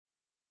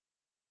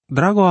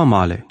Drago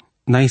amale,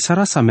 na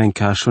isara sa men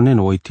che ashonen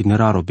o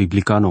itineraro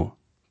biblicano,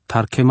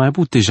 tar che mai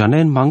bute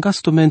janen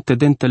mangastumente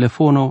den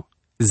telefono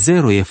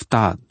 0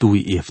 efta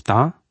 2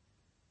 efta,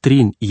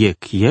 trin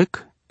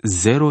yek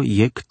 0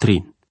 yek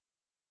trin.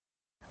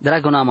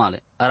 Drago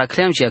amale,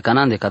 aracleam și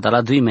canan de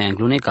catala duime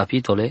anglune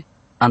capitole,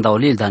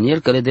 andaolil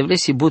Daniel, care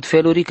devlesi but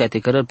feluri ca te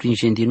cărăl prin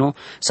gentino,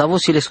 sa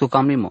vosilescu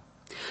cam limo.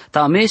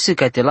 Ta mesi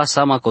ca te las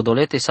sama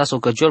codolete saso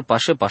căgiol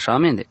pașe pașa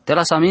amende. Te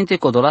las aminte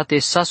codolate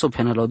saso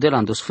penelodel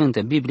ando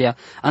sfânte Biblia,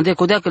 ande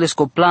codea că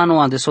lesco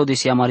plano ande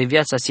sodisi amari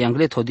viața si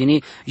anglet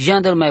hodini,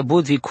 jandel mai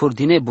budvi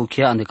curdine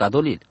buchia ande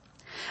cadolil.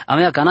 A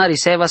mea canari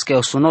sevas că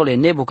o sunole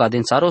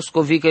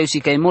Nebucadențarosco vi că eu si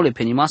că mole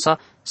penimasa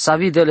sa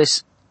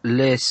videles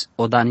les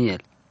o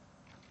Daniel.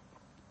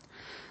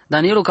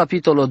 Danielul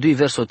capitolul 2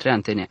 versul 3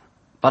 antene.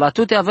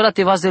 Palatute avea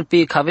te vazel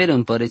pe cavere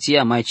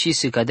împărăția mai ci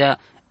se cădea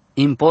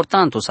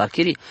importanto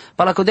sarchiri,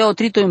 pala codea o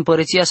trito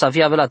împărăția să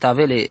avea avea te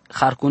avele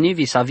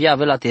harcunivi să avea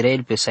avea te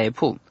reil pe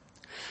saipu.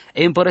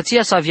 E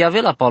împărăția să avea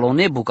avea palo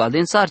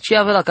Nebucadențar ci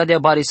avea cădea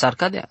bari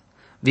sarcadea.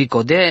 Vi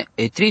codea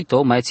e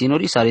trito mai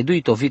ținuri s-a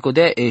reduito, vi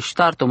codea e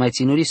ștarto mai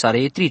ținuri s-a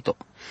retrito.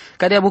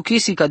 Cădea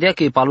buchisi cădea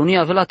că e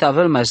palunia avea te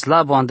avel mai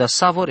slabo anda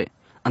savore,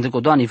 ande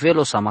codoa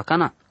nivelo sa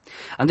macana.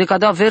 Ande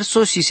cădea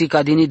verso si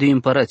cadini de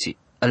împărății.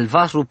 El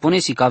va rupune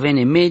si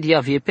cavene media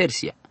vie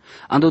Persia.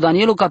 Ando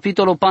Danielul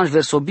capitolul 5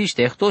 verso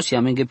biște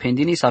ehtosia menge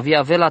pendini sa via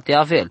avela te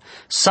avel.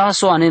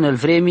 Saso anen el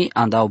vremi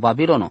andau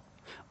Babilono.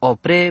 O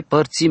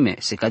prepărțime,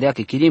 se cadea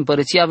că chiri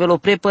împărăția avel o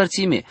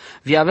prepărțime.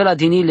 Via avela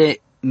dinile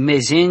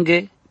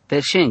mezenge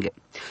perșenge.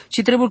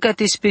 Ci trebuie ca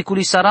te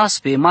speculi saras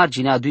pe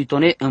marginea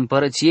duitone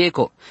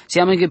împărățieco.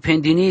 Se amenge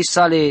pendini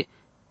sale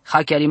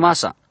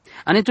hachiarimasa.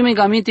 Anetu mi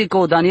aminte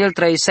că Daniel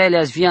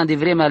traisaileas vian de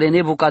vremea ale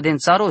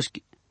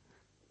Nebucadențaroschi.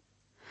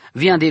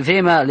 Vian de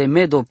vremea ale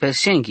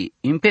Medo-Persenchi,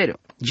 imperiu.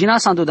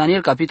 Ginasa ando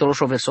Daniel capitolul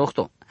 8 verso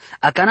 8.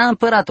 Acana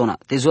împăratona,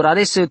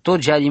 tezorarese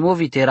tot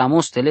Jarimovi te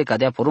ramostele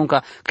cadea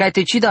porunca, ca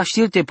te cida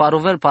știlte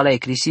parovel pala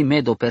ecrisi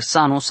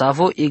Medo-Persano, să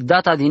avo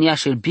igdata din ea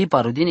și-l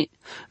biparudini.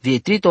 Vie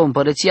trito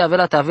împărăția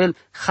avea te avel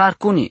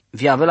Harcuni,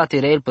 vie avea te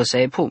reil pe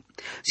Saepu.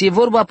 Si e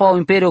vorba pa o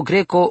imperio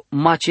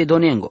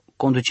greco-macedonengo,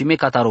 conducime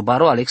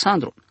catarubaro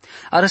Alexandru.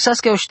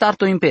 Arăsască o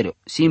ștarto imperiu,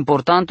 si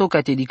importanto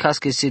ca te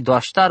dicască se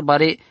doaștar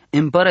bare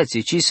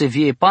împărății, ci să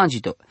vie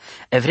pangito.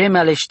 E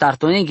vremea ale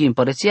ștartonenghi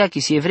împărăția, chi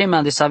si e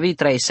vremea de să vii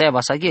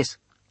traiseva sa ghes.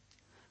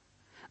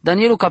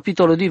 Danielul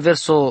capitolul 2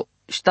 verso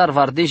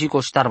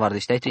ștarvardejico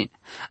ștarvardești trin.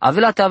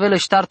 Avela te avele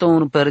ștarto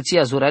în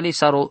împărăția zurali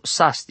saro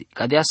sasti,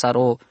 cadea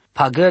saro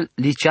pagăl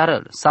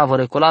licearăl, savo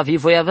recola, vi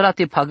voi avela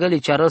te pagăl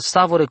licearăl,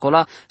 savo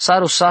recola,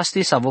 saro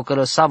sasti, savo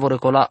cără, savo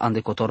recola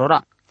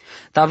andecotorora.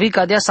 Tavi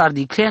cadea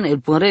sardiclen el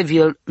pânre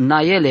viel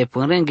naiele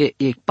pânrenge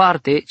e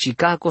parte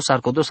cicaco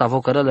sarcodos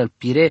avocărăl el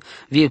pire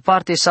vie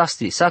parte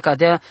sastri sa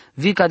cadea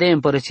vi cadea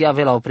împărăția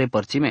avea o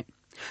prepărțime.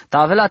 Ta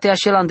avea te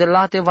așel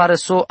andelate va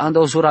răso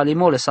ando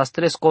zuralimole sa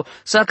stresco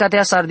sa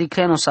cadea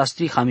sardicleno sa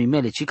stri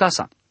hamimele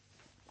cicasa.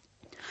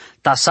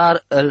 Ta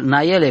sar el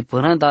naiele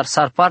până dar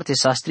sar parte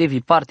sa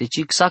strivi parte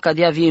cic sa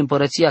cadea vie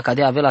împărăția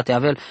cadea avea te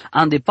avel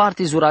ande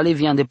parte zurali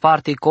vie ande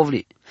parte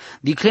covli.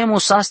 Diclemo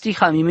sastri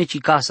hamime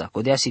cicasa,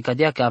 codea si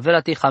cadea că avea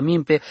te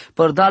hamim pe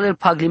părdalel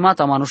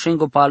paglimata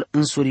manușengo pal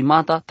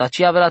însurimata, ta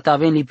ci avea te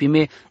avem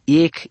lipime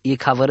e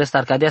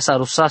havărăstar cadea sa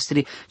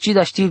rusastri, ci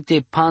da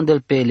știlte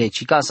pandel pe le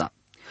cicasa.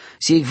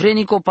 Si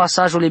vrenico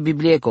pasajul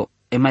biblieco,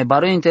 e mai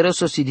baro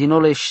intereso si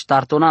dinole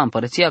ștartona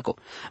împărățiaco,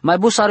 mai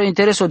busaro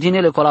intereso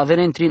dinele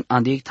colavere întrin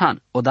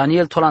andiictan, o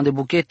Daniel tolan de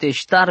buchete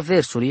ștar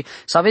versuri,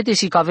 să avete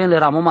si caven le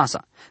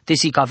ramomasa, te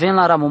si caven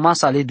la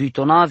ramomasa le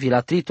duitona, vi la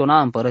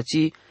tritona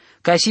împărății,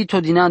 ca si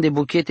todina de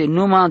buchete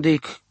numai de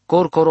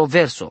corcoro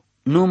verso,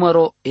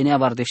 numero e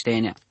neavardește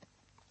enea.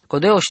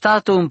 Codeo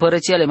ștato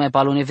împărățiale mai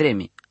palone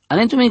vremi.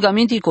 Alentumic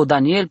aminti că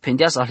Daniel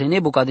pendeas ale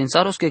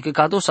Nebucadențarosco că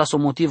cados a so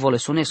motivole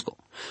sunesco.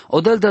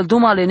 O del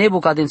duma ale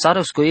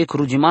Nebucadențarosco e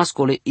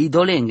crugimascole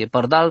idolenghe,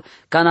 pardal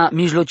cana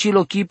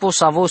mijlocilo chipo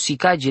savo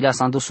sicagilea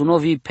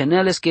sandosunovi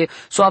peneles că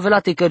so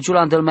avelate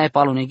cărgiula del mai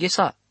palone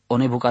ghesa. O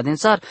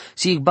Nebucadențar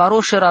si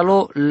baroșera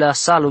lo la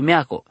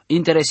salumeaco,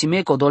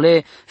 interesimeco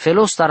dole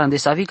felos taran de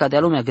savica de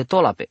lumea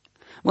getolape.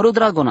 Măru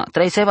dragona,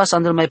 traiseva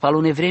sandel mai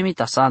palune vremi,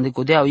 ta sa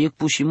andecudeau iec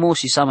puși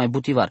mosi sa mai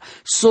butivar,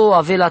 so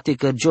avela te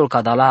cărgiol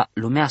cadala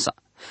lumeasa.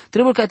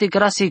 Trebuie ca te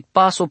crasic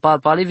paso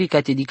palpalevi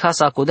ca te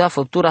dicasa acodea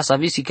făptura sa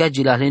visi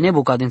cagile ale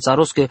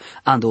Nebucadențaroscă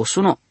ande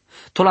osuno.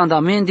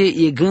 Tolandamende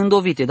e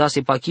gândovi te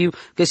dase pachiu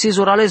că se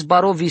zorales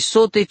baro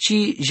visote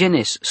ci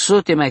genes,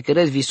 sote mai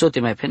cărez visote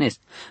mai penes.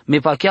 Me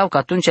pacheau că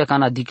atunci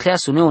cana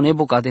dicleasu neo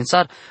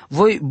Nebucadențar,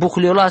 voi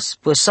bucliolas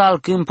păsal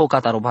câmpo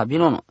cataro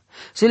Babilono.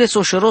 Se le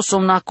soșeros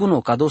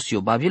somnacuno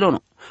cadosio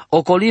Babilono.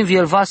 Ocolim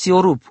vielvasi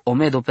o rup, o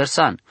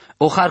medo-persan,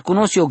 o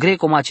harcunosio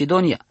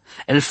greco-macedonia,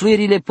 el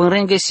fluirile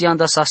pânrenghe si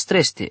anda sa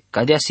streste,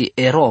 cadea si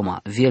e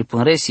Roma, viel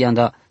pânre si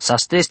anda sa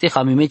streste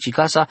hamimeci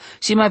casa,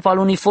 si mai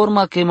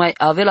paluniforma che mai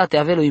avela te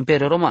avelo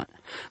imperiu roman.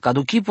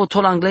 Cadu chipo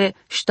tol angle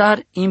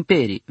ștar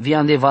imperi,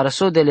 viande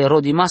varăso de le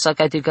rodimasa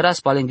ca te căras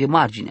palenghe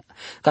marginea.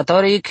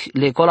 Cataoric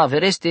le cola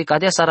vereste,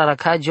 cadea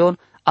sararacagion,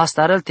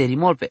 asta te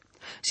rimolpe.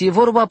 Si e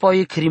vorba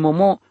poi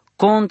crimomo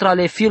contra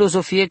le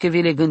filosofie che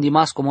vi le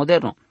gândimasco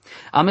moderno.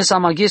 Ame sa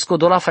maghiesco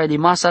dola fai li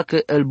masa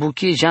că îl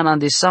buchi Jean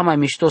ande sa mai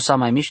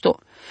mișto.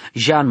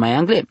 Jean mai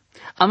angle.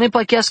 Ame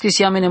pachias că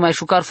si amene mai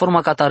șucar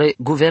forma catare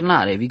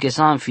guvernare, vi che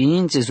sa în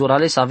ființe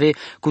zorale să ave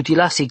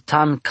cutila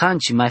sictan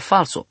canci mai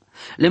falso.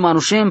 Le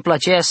manușem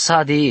placea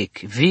sa de ec,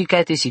 vi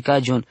ca te si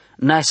cagion,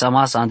 n-ai sa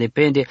masa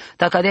depende,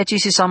 ta cadea ci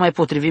si sa mai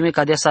potrivime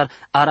cadea sar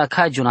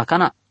aracagion a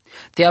cana.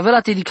 Te avea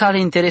la te dicale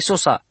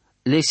interesosa,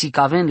 le si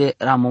caven le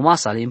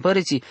ramomasa le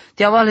împărății,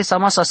 te avea sa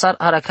masa sar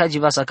aracagi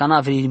va sa cana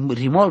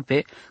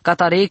rimolpe,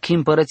 catare ec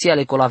împărăția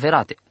le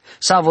colaverate.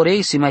 Sa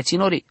vorei si mai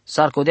ținori,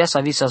 sar codea sa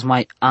visas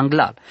mai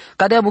anglal,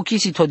 cadea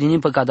buchisi todinim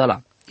pe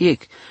cadala.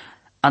 Ec,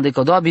 ande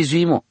codoa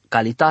bizuimo,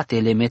 calitate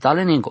le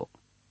metale nengo.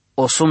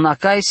 O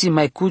sumnacai si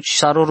mai cuci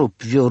saro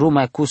rup, vioru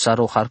mai cu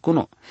saro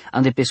harcuno,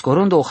 ande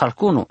pescorundo o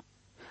harcuno,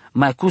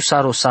 mai cu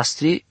saro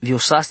sastri, vio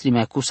sastri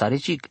mai cu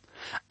sarecic,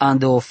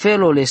 ande o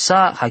felo le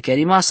sa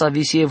hachiarimasa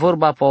visi e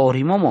vorba pa o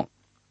rimomo.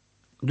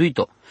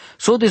 Duito,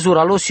 so de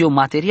zuralosio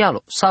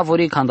materialo, sa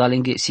vorei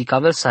candalenghe si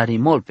cavel sa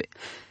rimolpe,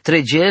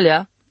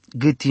 tregelea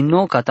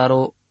gâtino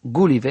cataro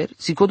Gulliver,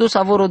 si codo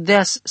sa voro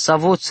deas sa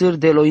vo țâr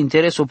de lo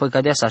intereso pe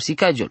cadea sar si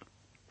cagiol.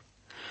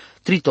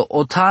 Trito,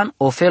 otan,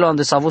 o felo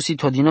ande sa vosi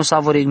todino sa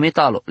vorei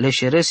metalo, le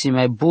șeresi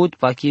mai bud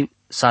pachi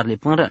sar le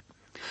pânrăn.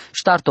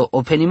 Ștarto,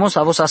 o penimo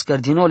sa vos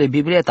ascărdino le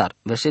biblietar,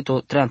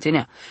 versetul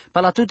 30.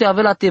 Palatute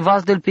avea te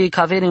vas del pe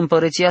cavere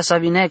împărăția sa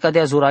vinea ca de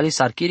azurali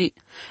sarchiri.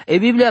 E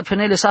Biblia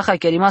penele sa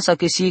hachiarimasa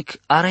că sic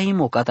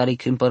araimo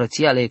cataric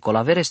împărăția le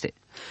colavereste.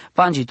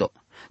 Pangito,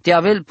 te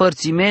avel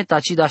părțime,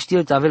 taci da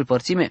știl te avel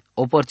părțime.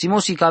 O părțimo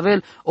si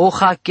cavel o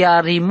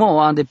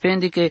hachiarimo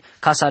andepende că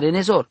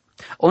casarenezor.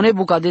 O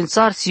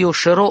nebucadențar si o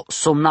șero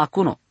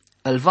somnacuno.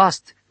 El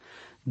vast.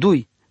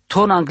 Dui,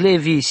 ton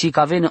anglevi si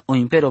caven o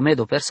impero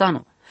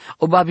medo-persano.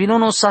 O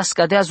Babilono sa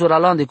scadea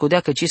zoralan de codea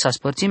că ci sa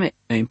spărțime,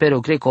 o impero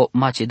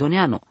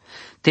greco-macedoniano.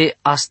 Te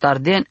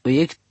astarden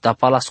oiect ta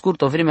pala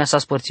scurt o vremea sa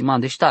spărțiman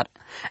de ștar.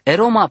 E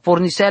Roma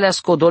pornisealea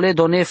scodole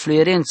done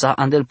fluierența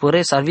andel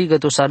păre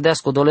sarvigătu sardea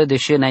scodole de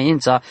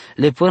șenaiența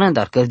le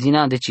părândar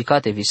cărdina de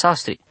cicate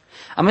visastri.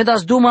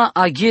 Amedas duma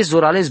aghe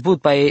zorales bud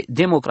pa e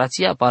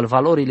democrația, pa al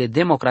valorile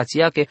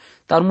democrația că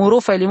tar muro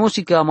fa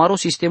elemosi că amaro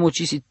sistemul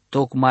cisi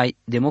tocmai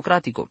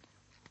democratico.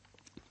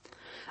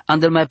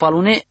 Andel mai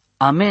palune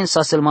amen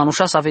sa sel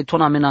manușa sa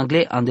vetona men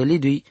angle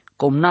andelidui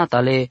comnat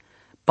ale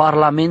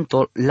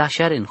parlamento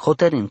lașaren,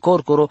 hoteren,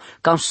 corcoro,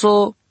 cam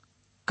so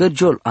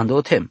cărgiol ande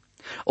otem.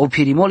 O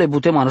pirimole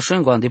bute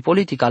manușengo ande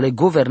politica ale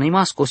guvernei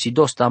masco si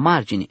dosta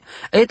margini.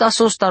 Et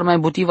asos tar mai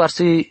butiv ar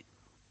si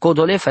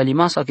codole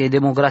felimasa că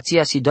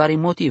democrația si doar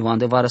motiv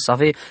ande vară să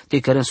ave te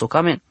căren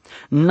socamen.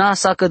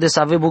 Nasa că de să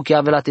ave buche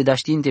avea te da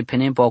știinte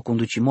penempo au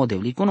conduci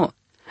modevli cuno.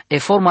 E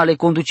forma le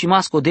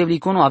conducimasco devli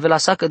cuno avea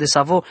sacă de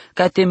savo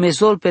ca te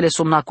mezol pe le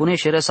somnacune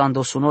și resa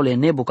andosunole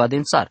nebuca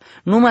dențar.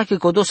 Numai că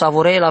codo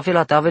savorei la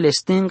vela te avele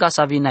stânga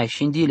sa vinai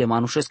șindile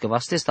manușescă va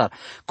stestar.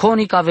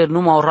 Conica aver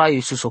numai o raiu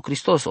Iisus o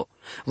Cristoso.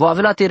 Va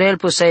avea te reel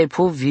pe sa e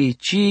puvi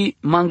ci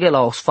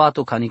mangela o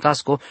sfato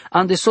canicasco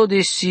ande so de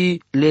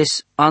si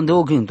les ande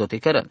o gândo te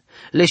cărăl.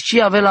 Les ci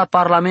avea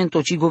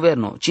parlamento ci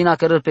governo, cina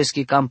cărăl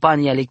peschi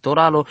campania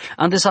electoralo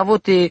ande sa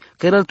vote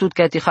cărăl tut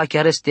ca te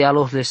hachiareste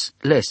alos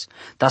les.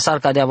 Tasar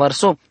ca de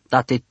avarso,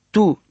 tate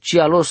tu ci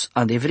alos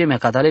ande vremea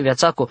catale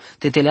viațaco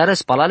te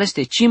teleares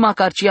palaleste ci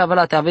macar ci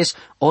avea te aves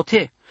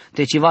ote.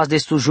 Te ci vas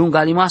destu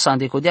junga limasa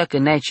ande codea că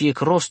n-ai ci e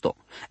crosto.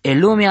 E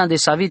lumea ande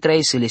sa vi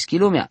trăi să le schi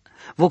lumea.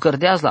 Vă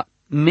cărdeați la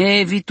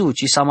me vitu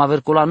ci sam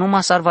avercula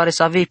numai sarvare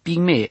să avei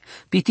pigmee,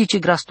 pitici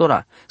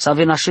grastora, să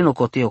ave nașeno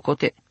cote o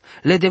cote.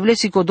 Le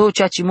devlesi codo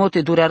cea ci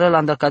mote dureară la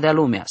ande cadea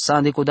lumea, să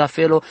ande coda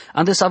felo,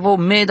 ande să vo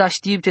meda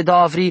știpte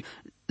dau avri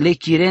le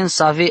chiren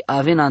să ave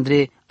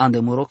andre ande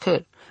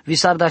morocăr.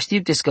 Visar da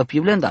știpte scăpi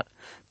blendar.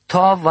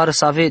 To var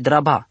să ave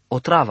draba, o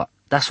trava,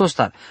 da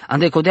sostar,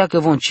 ande codea că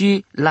vonci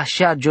la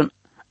șargion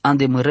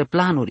ande măre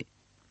planuri.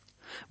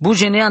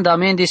 Bujene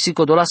andamende si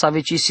codola să ave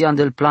ci si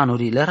andel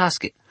planuri le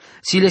rasche.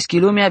 Si le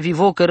schilumea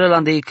vivo cărăl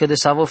ande că de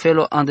savo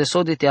felo ande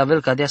sode te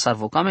avel cadea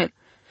sarvo camel.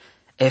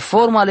 E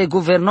forma le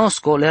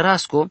guvernosco le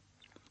rasco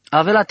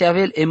avela te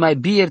avel e mai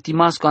bier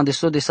timasco ande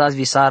sode sas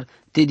visar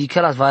te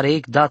dicelas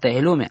vareic data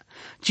e lumea.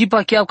 Ci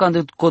pacheau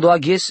când codoa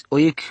ghes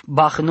oic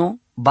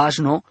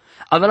bajno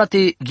avela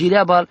te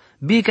gileabal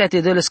bica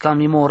te deles cam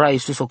nimora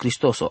Iisus o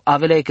Cristoso.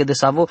 Avela că de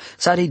savo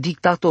sari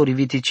dictatori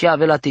vitici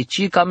avela te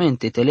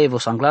cicamente te levo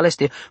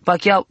sanglaleste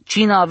pacheau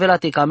cina avela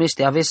te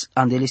cameste aves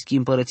andeleschi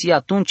împărăția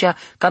atunci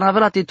can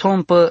avela te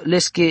trompă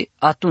lesche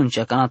atunci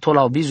can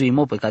atola obizui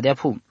mo pe cadea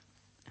pum.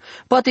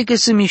 Poate că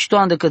sunt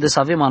miștoan că de să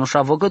avem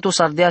manușa vogăto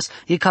sardeas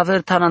e ca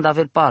ver tanan de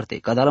aver parte,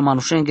 ca dar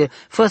manușenghe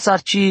fă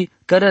sarci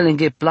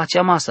cărelenghe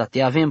placea masa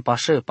te avem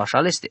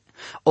pașaleste.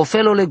 O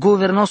felole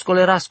guvernosco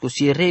le rasco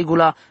si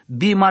regula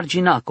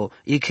bimarginaco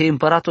e că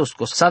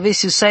împăratosco să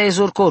avesi sa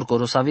ezor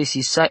corcoro să avesi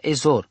sa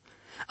ezor.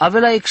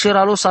 Avela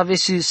exeralo să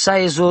avesi sa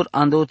ezor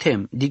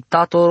andotem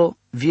dictatoro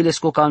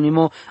vilesco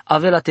camnimo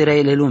avela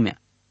tereile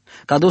lumea.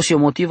 Ca dosi o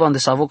motiv ande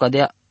să avoca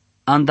dea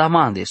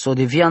andamande, so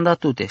de vianda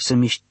tute, se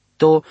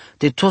mișto,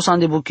 te tos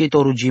ande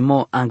buchito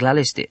rugimo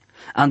anglaleste.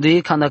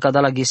 Anduie canda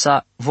cadala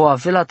ghisa, vo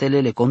avela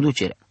telele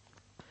conducerea.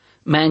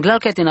 Mai anglal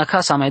că te na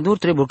casa mai dur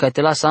trebuie că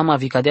te la sama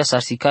vi cadea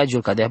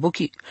sarsicaiul cadea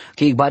buchi,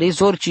 că igbari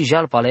zor ci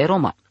jal pala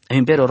Roma.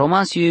 Imperiul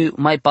roman si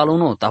mai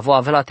paluno, avo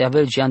avela te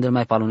avel giandel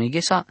mai palune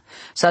ghesa,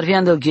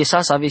 sarviandel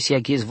ghesa sa avesia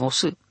ghes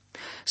vosă.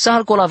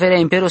 Sahal colaverea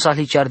imperiul sa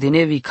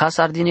hliciardinevi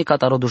casardine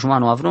cataro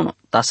dușmanu avruno,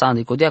 ta sa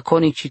andicodea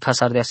conic ci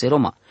casardea se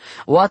Roma.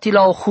 O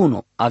atila o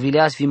huno,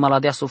 avileas vi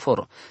maladea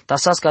suforo, ta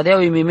sa scadea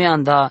o imime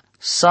anda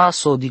sa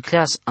so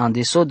dicleas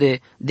andeso de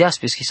deas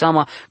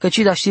peschisama,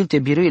 căci da știlte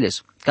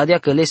biruiles, cadea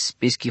că les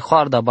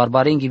peschihoarda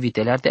barbarenghi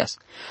vitele ardeas.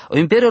 O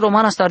imperiul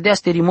roman stardeas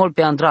terimol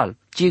pe andral,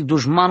 ci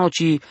dușmano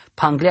ci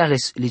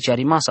pangleales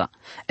liciarimasa.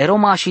 E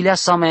Roma așilea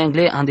sa mai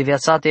angle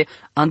andeviațate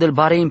andel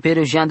bare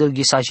imperiul jandel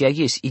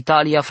ghisagiagis,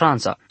 Italia,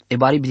 Franța, e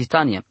bari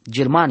Britania,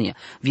 Germania,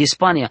 vi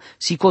Spania,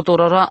 si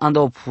cotorora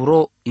andau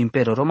puro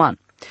imperiul roman.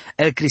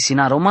 El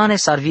cristina romane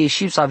s-ar vie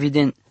și s-a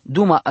viden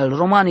duma al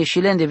romane și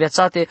le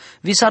îndeviațate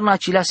visar na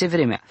cilease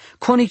vremea.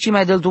 Conici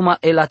mai del duma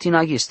el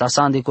latinagista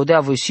sa îndecodea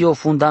voisio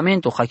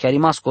fundamento ha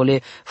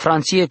chiarimascole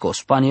franțieco,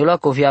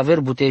 spaniolaco via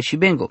verbute și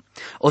bengo.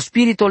 O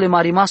spiritole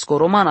marimasco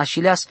romana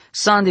șileas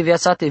sa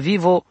îndeviațate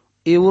vivo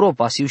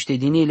Europa si uște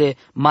dinile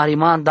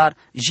mariman, dar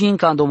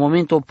jinca în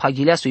momento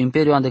paghileasu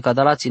imperiu ande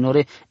cadalații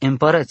nore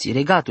împărății,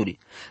 regaturi.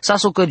 Sa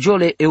so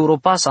căgiole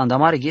Europa sa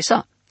andamare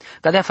ghesa.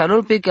 Cadea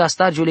falul pe că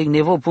stagiul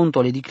nevo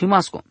puntole di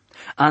climasco.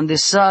 Ande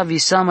sa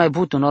visa mai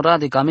but un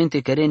radicamente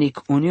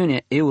kerenic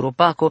Uniune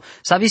Europaco,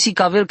 sa visi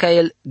cavel ca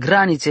el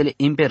granițele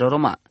Imperiul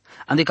Roman.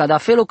 Ande cada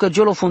felo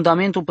căgiolo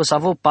fundamentul pe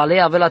savo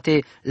pale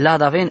avelate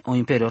ladaven o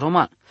Imperiul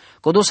Roman.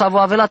 Codo savo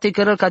avelate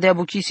cărăl cadea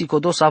buchisi,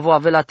 codo savo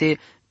avelate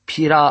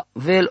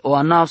piravel o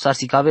anau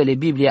sarsicavele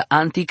Biblia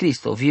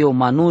Anticristo, vio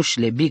manuș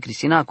le bi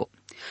cristinaco.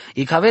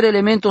 I caver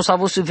elemento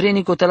savo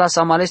suvrenico te la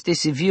samaleste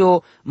si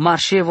vio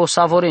marșevo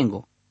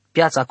savorengo.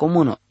 Piața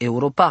comună,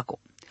 Europaco.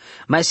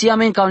 Mai si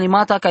amen ca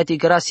unimata ca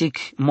etigrasic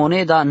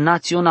moneda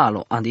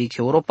națională, adică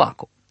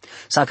Europaco.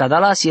 Sa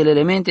cadala si el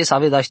elemente sa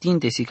veda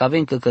știnte si ca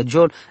ven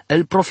căcăgiol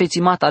el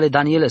profețimat ale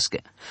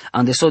Danielesche.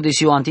 Ande so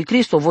desi o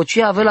anticristo,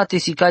 vocia avela te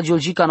si ca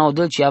giolgica na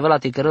odel ci avela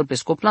te cărăl pe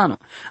scoplano.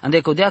 Ande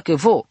codea că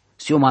vo,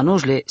 si o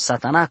manușle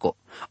satanaco.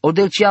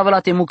 Odel ci avela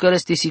te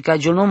mucăreste si ca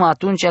giolnoma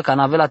atunci ca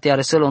n-avela te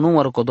areselo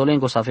numărul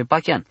codolengo sa fe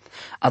pachian.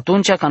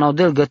 Atunci ca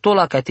n-odel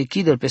gătola ca te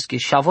chidel pesche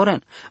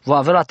șavoren, vo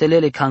avela te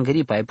lele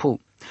cangripa e pu.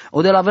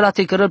 Odel avela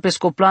te cărăl pe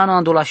scoplano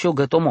andola și o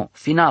gătomo,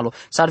 finalo,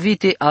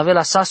 sarvite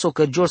avela saso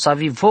căgiol sa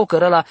vi vo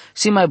cărăla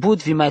si mai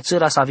bud vi mai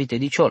țăra sa vite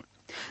diciol.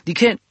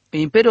 Diche,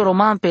 Imperiul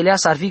Roman pelea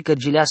sarvi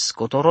cărgileas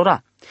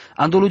cotorora.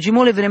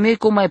 Andolugimole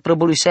vremeco mai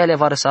prăbuluiseale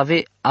vară să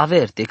ave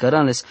averte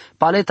cărănles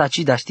paleta ci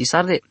da ști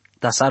sarde.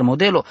 Da sar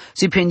modelo,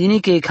 si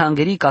pendiniche e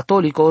cangeri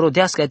catolico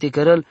rodească te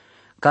cărăl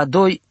ca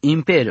doi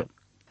imperiu.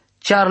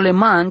 Charle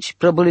manci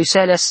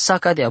prăbăluisealea sa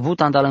cadea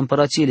butan dal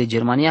împărățiile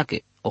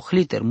germaniache,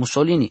 Ohliter,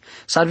 Mussolini,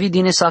 sarvi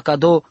din sa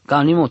cado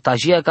ca nimo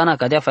tajia cana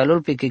cadea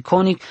failor pe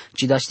conic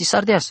ci da ști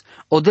sardeas,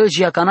 o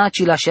dălgia cana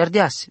ci la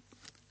șerdeas,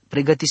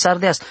 pregăti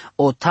sardeas,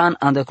 o tan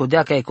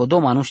andecodea ca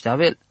ecodoma nu știa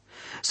avel.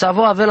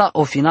 Savo avela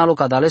o finalo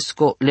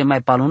cadalesco le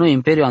mai palună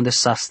imperiu ande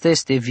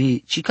sasteste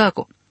vi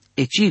Chicago.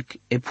 Ecic,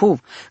 epuv,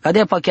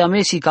 cadea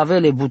pachiamesi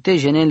cavele bute,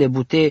 genele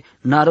bute,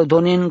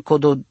 narodonen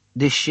codo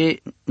deșe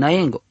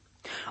naengo.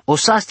 O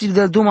sastri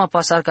del duma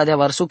pasar cadea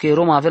varsu că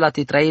Roma avea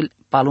te trail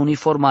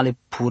paluniformale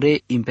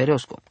pure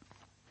imperiosco.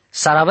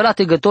 Sar avea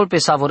te gătol pe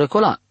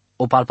savorecola,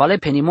 o palpale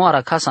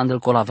penimoara casa andel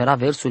colavera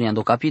versuri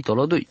ando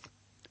capitolo 2.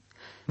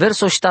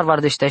 Verso ștar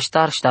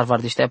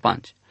vardește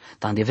panci.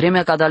 Tan de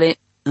vremea cadale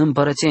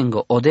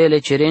împărățengo, odele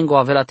cerengo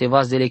avea te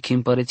vas dele chi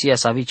împărăția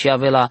savici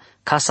avea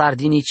ca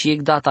sardinici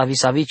data vi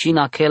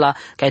savicina chela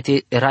ca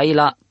te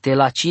raila te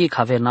la ciec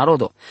haver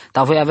narodo.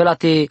 Ta voi avea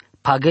te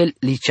pagel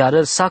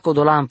liciarăl saco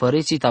dola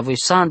împărății, ta voi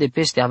san de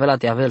peste avea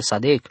te avel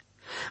sadec.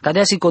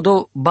 Cadea si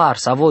codo bar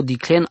savo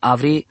diclen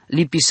avri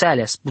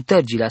lipisaleas,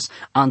 putergileas,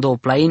 ando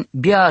plain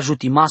bia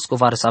ajutimasco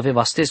var să ave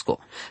vastesco,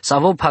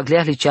 savo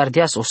paglea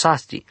liciardeas o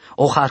sastri,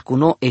 o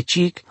harcuno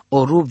ecic,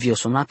 o rub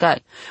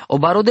viosumnacai. O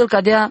barodel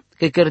cadea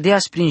că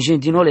cărdeas prin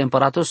gentinole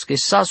împăratos că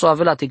saso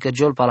avea te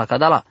cărgiol pala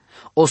cadala,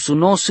 o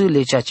sunos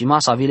le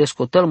ceacimas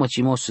avilesco tălmă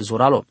cimos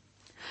zuralo.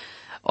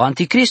 O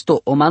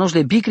anticristo, o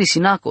manușle bicri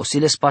sinaco, si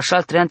le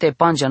spașal treante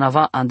pangea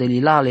nava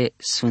andelilale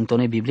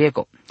sfântone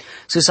biblieco.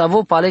 Si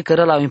savo pale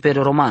cărăla o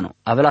imperiu romano,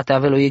 avea te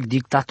avelo ec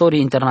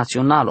dictatorii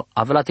internaționalo,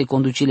 avea te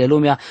conducile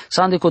lumea,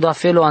 sa ande coda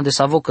felo ande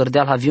savo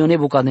cărdeal avione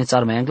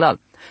bucadnețar mai anglal.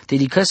 Te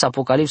dicăs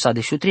apocalipsa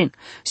de șutrin,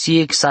 si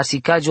ec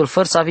sarsicagiol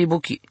făr sa vi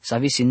buchi, sa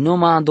vi si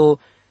numa ando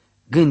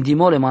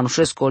gândimole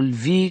manușescol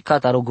vi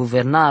cataro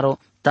guvernaro,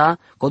 ta,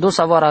 codo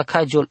savoara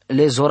cagiol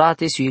le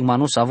zorate si ec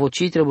manu savo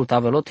ci trebuie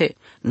tavelote,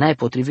 n-ai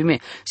potrivime,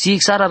 si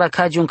ec sara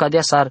cagion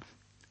cadea sar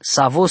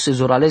savo se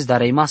zorales dar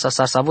reimasa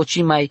sar savo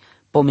ci mai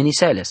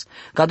pomeniseles,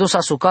 cado sa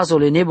su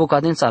cazole nebo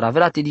cadențar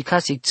avea te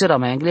dicasi țăra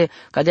mai angle,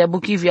 cadea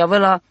buchi vi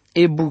avea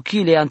e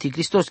buchile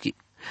anticristoschi,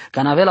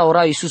 ca n-avea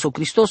ora Iisus o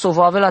Hristos o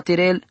va avea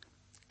terel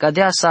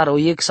cadea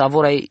saroiec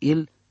savorai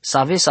il,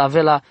 sa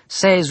avela,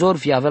 sa ezor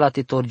vi avela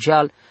te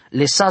torgial,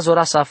 le sa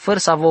zora sa făr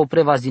sa vă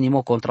oprevas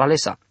dinimo contra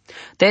lesa.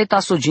 Te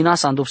taso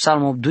ginas ando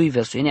psalmo 2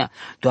 verso inea,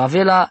 tu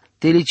avela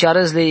te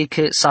liciarăzle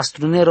că sa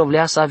strunero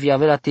vleasa vi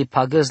avela te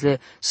pagăzle,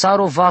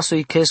 saro vaso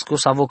i kesco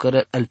sa vă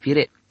cără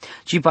elpire.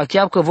 Ci pa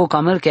chiar că vo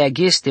camel că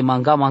ageste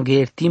manga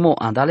ertimo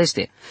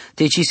andaleste.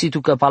 Te ci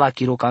situ că pala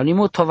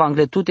chirocanimo to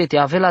vangletute te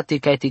avela te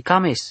kai te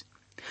cames.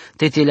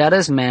 Te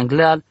telearăz me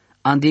angleal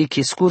andi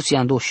che scursi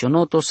ando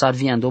shonoto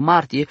sarvi ando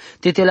martie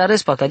te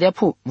telearăz pa cadea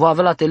pu vo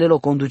avela telelo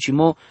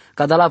conducimo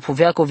cadala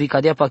puveaco vi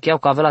cadea pa chiar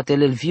că avela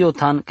telel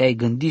viotan că ai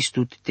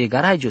gândistut te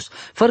garaigios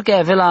făr că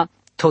avela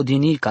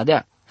todini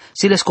cadea.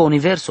 Silesco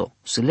universo,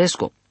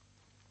 silesco.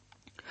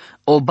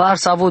 O bar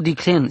savo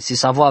diclen si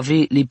savo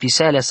avri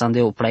lipisele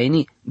sandeo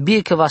praini,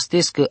 bie că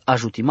vastesc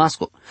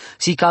ajutimasco.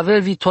 Si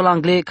cavel vi tol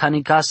angle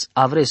canicas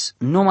avres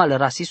numai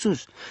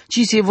rasisus,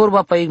 ci si e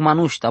vorba pe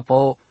igmanușta pe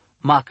o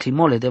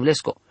maclimole de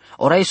vlesco.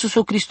 Ora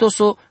Iisuso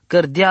Cristoso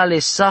cărdeale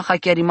sa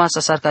hachiarimasa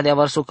sarca de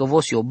avarso că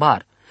vosi o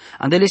bar.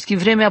 Andeleschi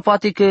vremea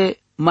poate că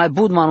mai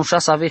bud manușa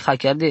să ave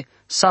hachiar de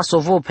sa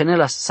sovo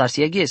penela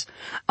sarsiaghes.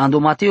 Ando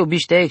Mateo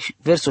bișteec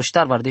verso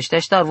ștarvar de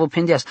ștar vo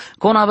pendias.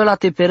 Con avela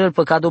te perel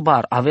pe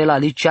cadobar, avela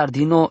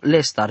liciardino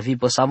lestar vi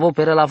pe savo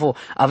perela vo,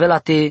 avela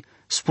te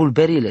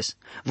spulberiles.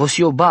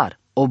 Vosi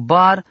o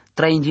bar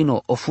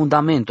traindino, o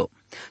fundamento.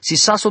 Si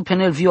saso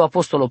penel viu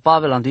apostolo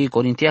Pavel în 2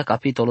 Corintia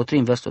capitolo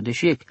 3 verso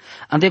 10.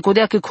 Ande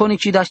codea că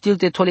conici da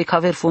stilte tole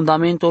caver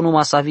fundamento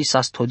numa sa vi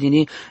sa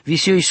stodini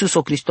visio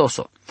Iisuso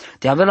Cristoso.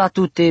 Te avela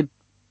tu te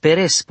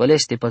peres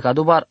păleste pe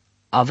cadobar,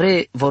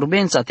 avre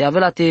vorbența, te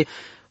avela te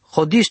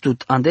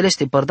hodistut,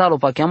 andeleste părdalo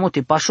pa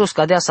chiamote pașos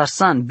cadea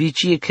sarsan,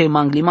 bicie că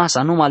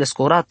manglimasa numai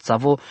scorat,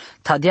 savo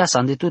tadea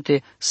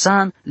sandetute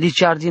san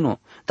liciardino.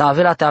 Ta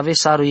avela te ave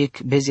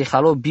saroiec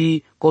bezehalo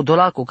bi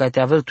codolaco ca te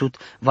aveltut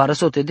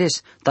varăsote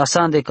des, ta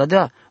san de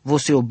cadea,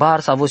 vosi o bar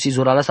sa vosi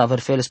zurala sa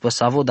verfeles pe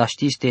savo da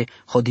știste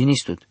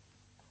hodinistut.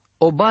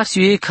 O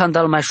barsiu ei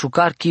candal mai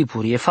șucar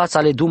chipuri, e fața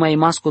ale dumai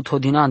mascot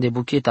hodinan de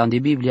bucheta de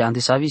Biblia, ande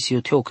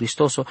savisiu Teo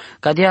Cristoso,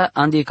 cadea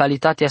ande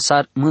calitatea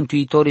sar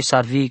mântuitorii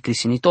sar vii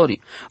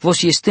crisinitorii.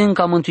 Vosi e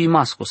stânca mântui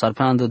masco, sar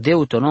penando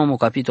Deuteronomo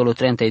capitolo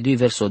 32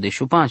 verso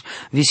 15,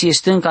 visi e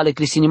stânca ale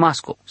crisini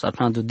masco, sar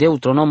penando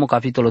Deuteronomo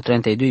capitolo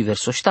 32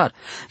 verso ștar.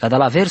 Cada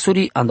la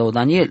versuri anda o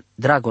Daniel,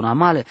 dragon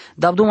amale,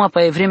 dab duma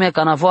pe vremea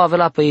ca navo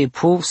avela pe e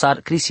puv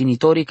sar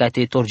crisinitorii ca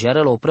te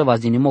torgeară la o prăvas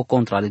din imo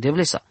contra ale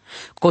devlesa.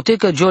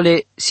 Cotecă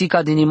jole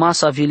sica din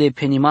masa vile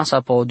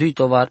penimasa pa odui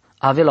tovar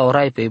avela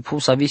orai pe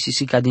pusa visi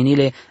sica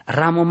dinile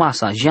ramo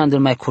masa jiandel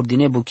mai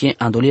curdine buchie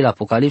andolil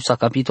Apocalipsa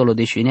capitolo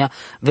 10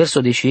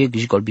 verso 10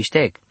 gicol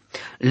bistec.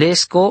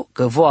 Lesco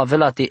că vo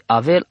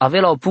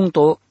avela o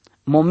punto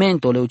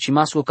momento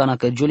leucimasco cana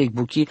că jolic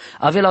buchi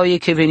avela o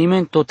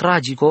evenimento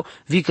tragico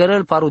vi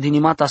cărăl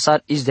parudinimata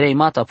sar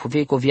izdreimata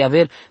puveco vi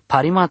aver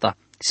parimata.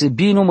 Se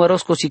bi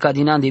numerosco si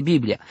cadinan de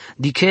Biblia.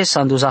 Diches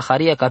ando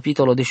Zaharia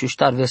capitolo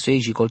 14 verso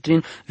 8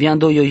 coltrin, vi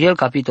ando Ioel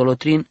capitolo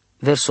 3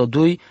 verso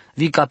 2,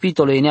 vi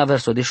capitolo enea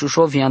verso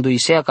 18, vi ando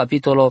Isea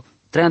capitolo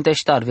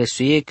 34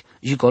 verso 8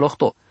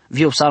 8.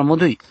 Vi o psalmo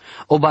 2.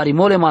 O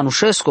barimole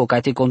manușesco ca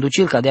te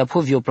conducil ca de apu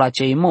vi o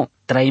place imo.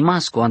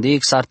 Traimasco ande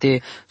ex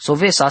arte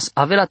sovesas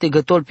avela te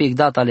gătol pe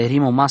data ale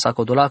rimo masa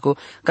codolaco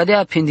ca de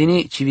a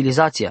pendini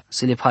civilizația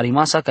se le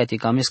parimasa ca te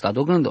cames ca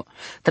dogândo.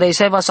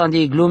 Traiseva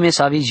sande glume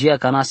sa vigia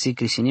canasi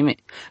crisinime.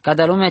 Ca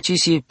de lumea ci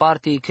si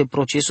parte că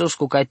procesos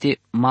cu ca te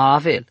ma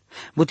avel.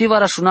 Butiva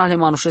rașunale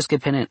manușesche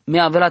penen. Me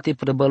avela te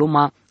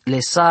prăbăluma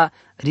lesa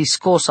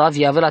riscosa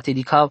vi avela te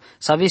dicav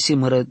să avesi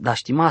mără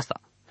daștimasta.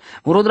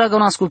 Muro dragă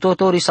un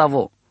ascultătorii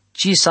savo,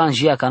 ci san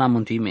jia ca n-am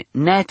mântuime,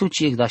 ne-ai tu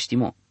ci da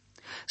știmo.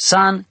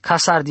 San ca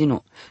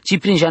sardino, ci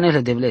prin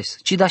janele de vles,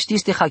 ci da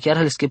știste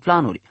hachiarelske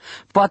planuri.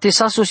 Poate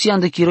sa sosian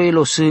de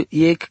chiroilo să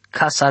iec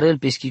ca sarel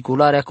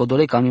peschicularea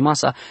codole ca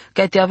mimasa,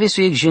 ca te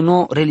avesu iec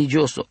geno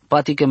religioso.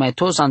 Poate că mai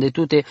tos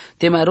andetute,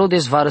 te mai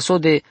rodes varăso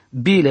de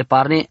bile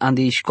parne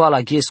ande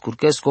școala ghes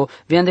curcesco,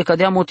 vi de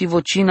cadea motivo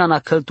cina na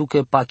căltu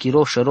că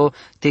pachiro șero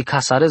te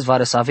casarez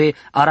varăsave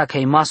ara ca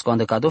imasco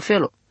ande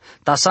cadofelo.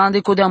 Ta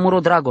sande codea muro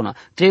dragona,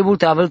 trebuie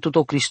te avel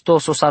tuto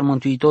Cristoso sar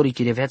mântuitorii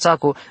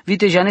chireveațaco,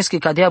 vite janesche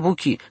cadea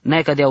buchi,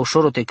 n-ai cadea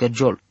ușoro te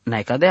cărgiol,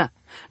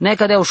 n-ai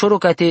cadea ușoro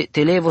ca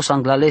te levo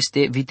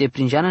sanglaleste, vite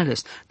prin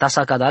janeles, ta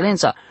sa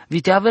cadalența,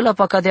 vite avela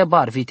pa cadea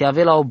bar, vite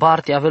avela o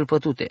bar te avel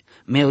pătute,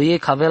 meo e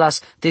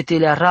cavelas te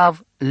telea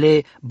rav,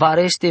 le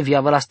bareste vi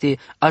avelas te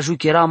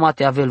ajucherama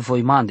te avel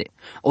voimande,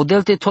 o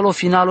delte tolo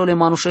finalole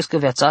manușescă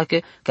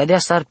veațache, cadea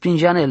sar prin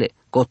janele,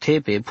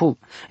 cotepe, pu,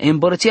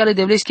 împărățiale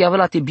de vleschi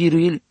avela te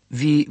biruil,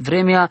 vi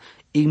vremea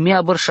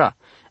igmea bărșa,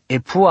 e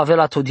pu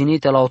avela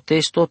todinite la o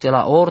testo, te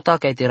la orta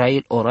ca te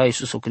rail ora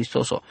Iisuso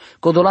Cristoso,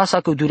 codolasa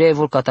că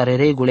durevul ca tare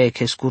regule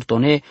che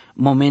scurtone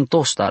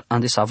momentostar,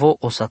 ande savo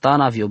o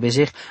satana vi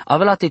obezeh,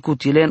 avela te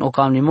cutilen o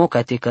calmimo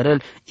ca te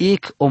cărel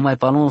ic o mai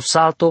palon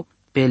salto,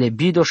 pe le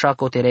bidoșa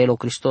coterelo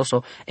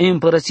Cristoso, e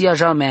împărăția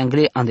jal mai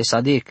angle ande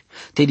sadec,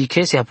 te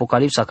dichese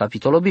Apocalipsa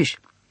capitolo biș.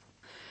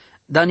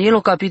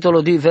 Danielo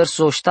capitolul 2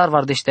 verso ștar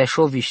vardește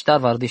šovi ștar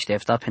vardește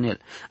efta penel.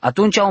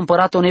 Atunci a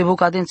împărat-o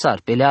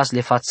Nebucadnețar, peleas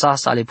le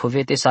fațas ale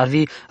povete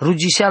sarvi,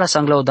 rugiseala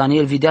sanglao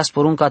Daniel videas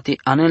poruncate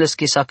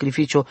anelesche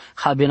sacrificio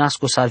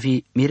habenasco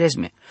sarvi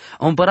mirezme.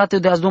 O împărate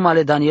de azdum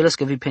ale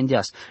Danielescă vi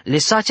pendeas. Le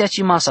sacea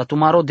ci masa tu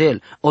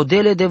marodel,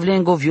 odele de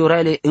vlengo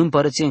viorele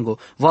împărățengo.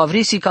 Va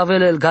vri si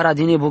cavele el gara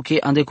din Nebuche,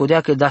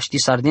 andecodea că daști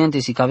sardiente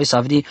si cave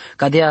savri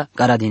cadea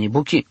gara din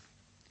Nebuche.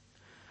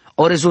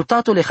 O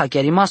rezultatul le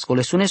hachiarimasco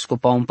le sunesco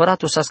pa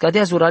împăratul sa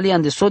scadea zuralia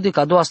de sode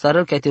ca doua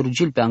starăl ca te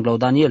rugil pe anglau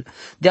Daniel,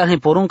 de al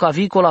porunca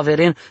vicola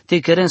veren te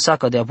keren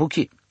sacă de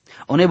abuchi.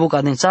 O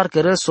Nebucadnețar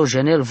cărăl so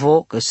genel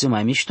vo că se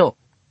mai mișto.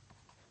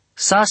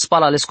 Sa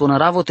spala le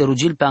sconăravo te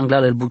rugil pe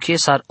anglal el buche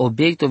sar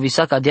obiecto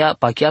visa cadea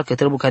pachial că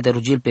trebuie ca te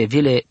rugil pe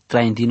vile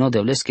traindino de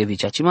olesche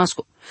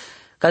viceacimasco.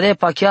 Cadea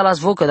pachial as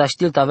vo că da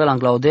știl tavel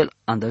anglaudel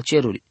andăl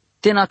ceruri.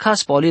 Tena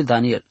cas paulil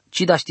Daniel,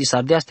 ci da ști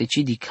sardeaste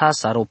ci di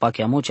casa ro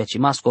pachiamocea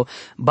cimasco,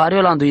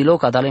 bariola anduilo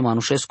ca dale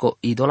manușesco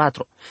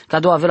idolatro. Ca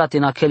do avela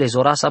tena chele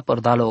zorasa per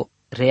dalo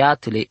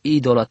reatele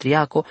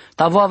idolatriaco,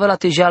 tavo avela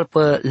te jal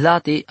pe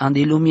late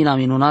andi lumina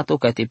minunato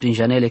ca te prin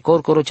janele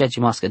corcoro cea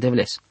cimască de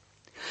vles.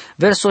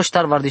 Verso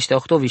ștar vardește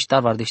octovi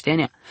ștar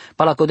vardeștenia,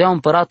 palacodea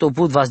împăratul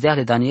bud vas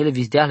deahle Daniele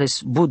vis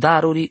deahles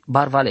budaruri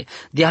barvale,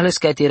 deahles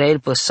ca Israel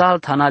pe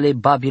salt hanale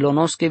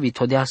babilonosche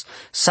vitodeas,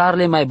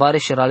 sarle mai bare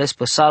șerales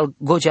pe sal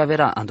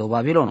gogeavera ando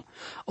Babilono.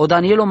 O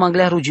Danielo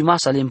manglea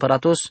rugimas ale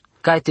împăratos,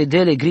 ca te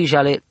dele grija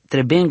ale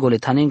trebengole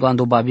tanengo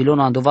ando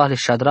Babilono ando vahle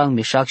Shadrach,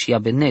 Meșac și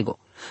Abednego.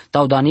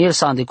 Tau Daniel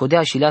s-a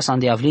îndecodea și lea s-a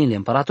îndeavlinile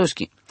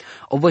împăratoschi.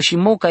 O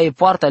bășimo ca e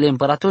poarta ale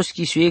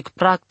împăratoschi suiec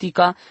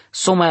practica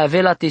s-o mai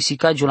avea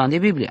tesica giulan de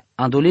Biblia.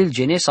 Andolil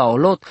Genesa o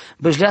lot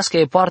băjlească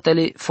e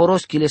poartele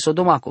foroschile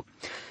Sodomaco.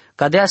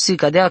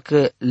 Cadea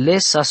că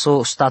lesa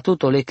so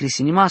statuto le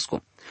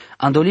crisinimasco.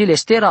 Andolil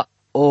Estera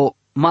o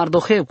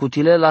Mardoheu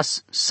cutile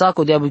las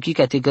saco de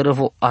abuchica te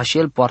gărăvo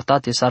așel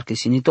poartate sar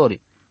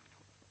crisinitori.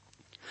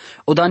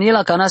 O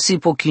Daniela canasi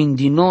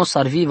pochindino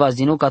sarvi vas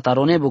dino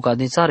catarone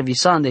Nebucadnețar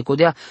visan de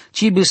codea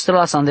ci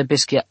bistrala san de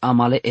pesche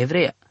amale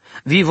evreia.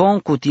 Vivon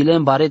cutile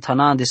în baret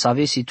hana de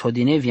savesi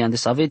todine vian de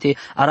savete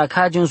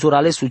aracagion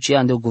zurale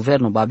sucean de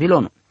governo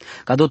Babilono.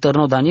 Cado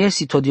tărno Daniel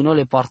si todino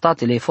le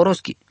portate le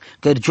foroschi,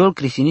 cărgiol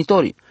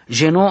crisinitori,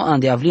 geno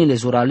ande avlin le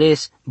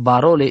zurales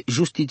barole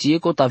justiție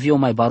cot avio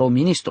mai baro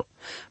ministro.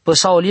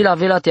 Păsa olila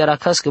vela te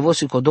aracas că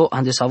vosi codo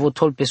ande savo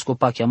tol pesco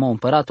pa chiamo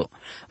împărato.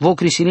 Vo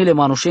crisinile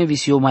manușen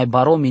visio mai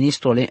baro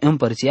ministrole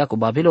împărția cu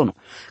Babilono.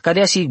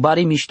 Cadea si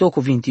bari mișto cu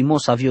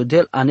vintimos avio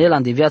del anel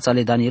ande viața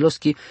le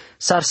Danieloschi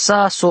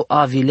sarsa so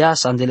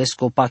avileas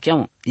andelesco pa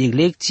chiamo.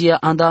 Iglecția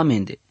anda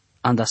amende,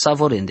 anda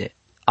savorende.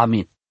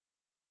 Amin.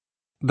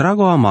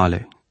 Drago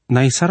amale,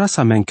 na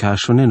isarasa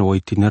mencașonen o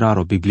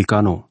itineraro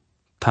biblicano,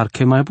 tar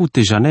che mai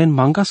bute janen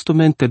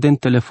mangastumente den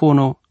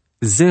telefono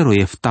 0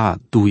 efta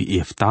 2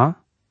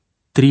 efta,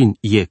 3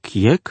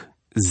 yek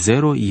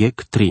 0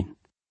 yek 3.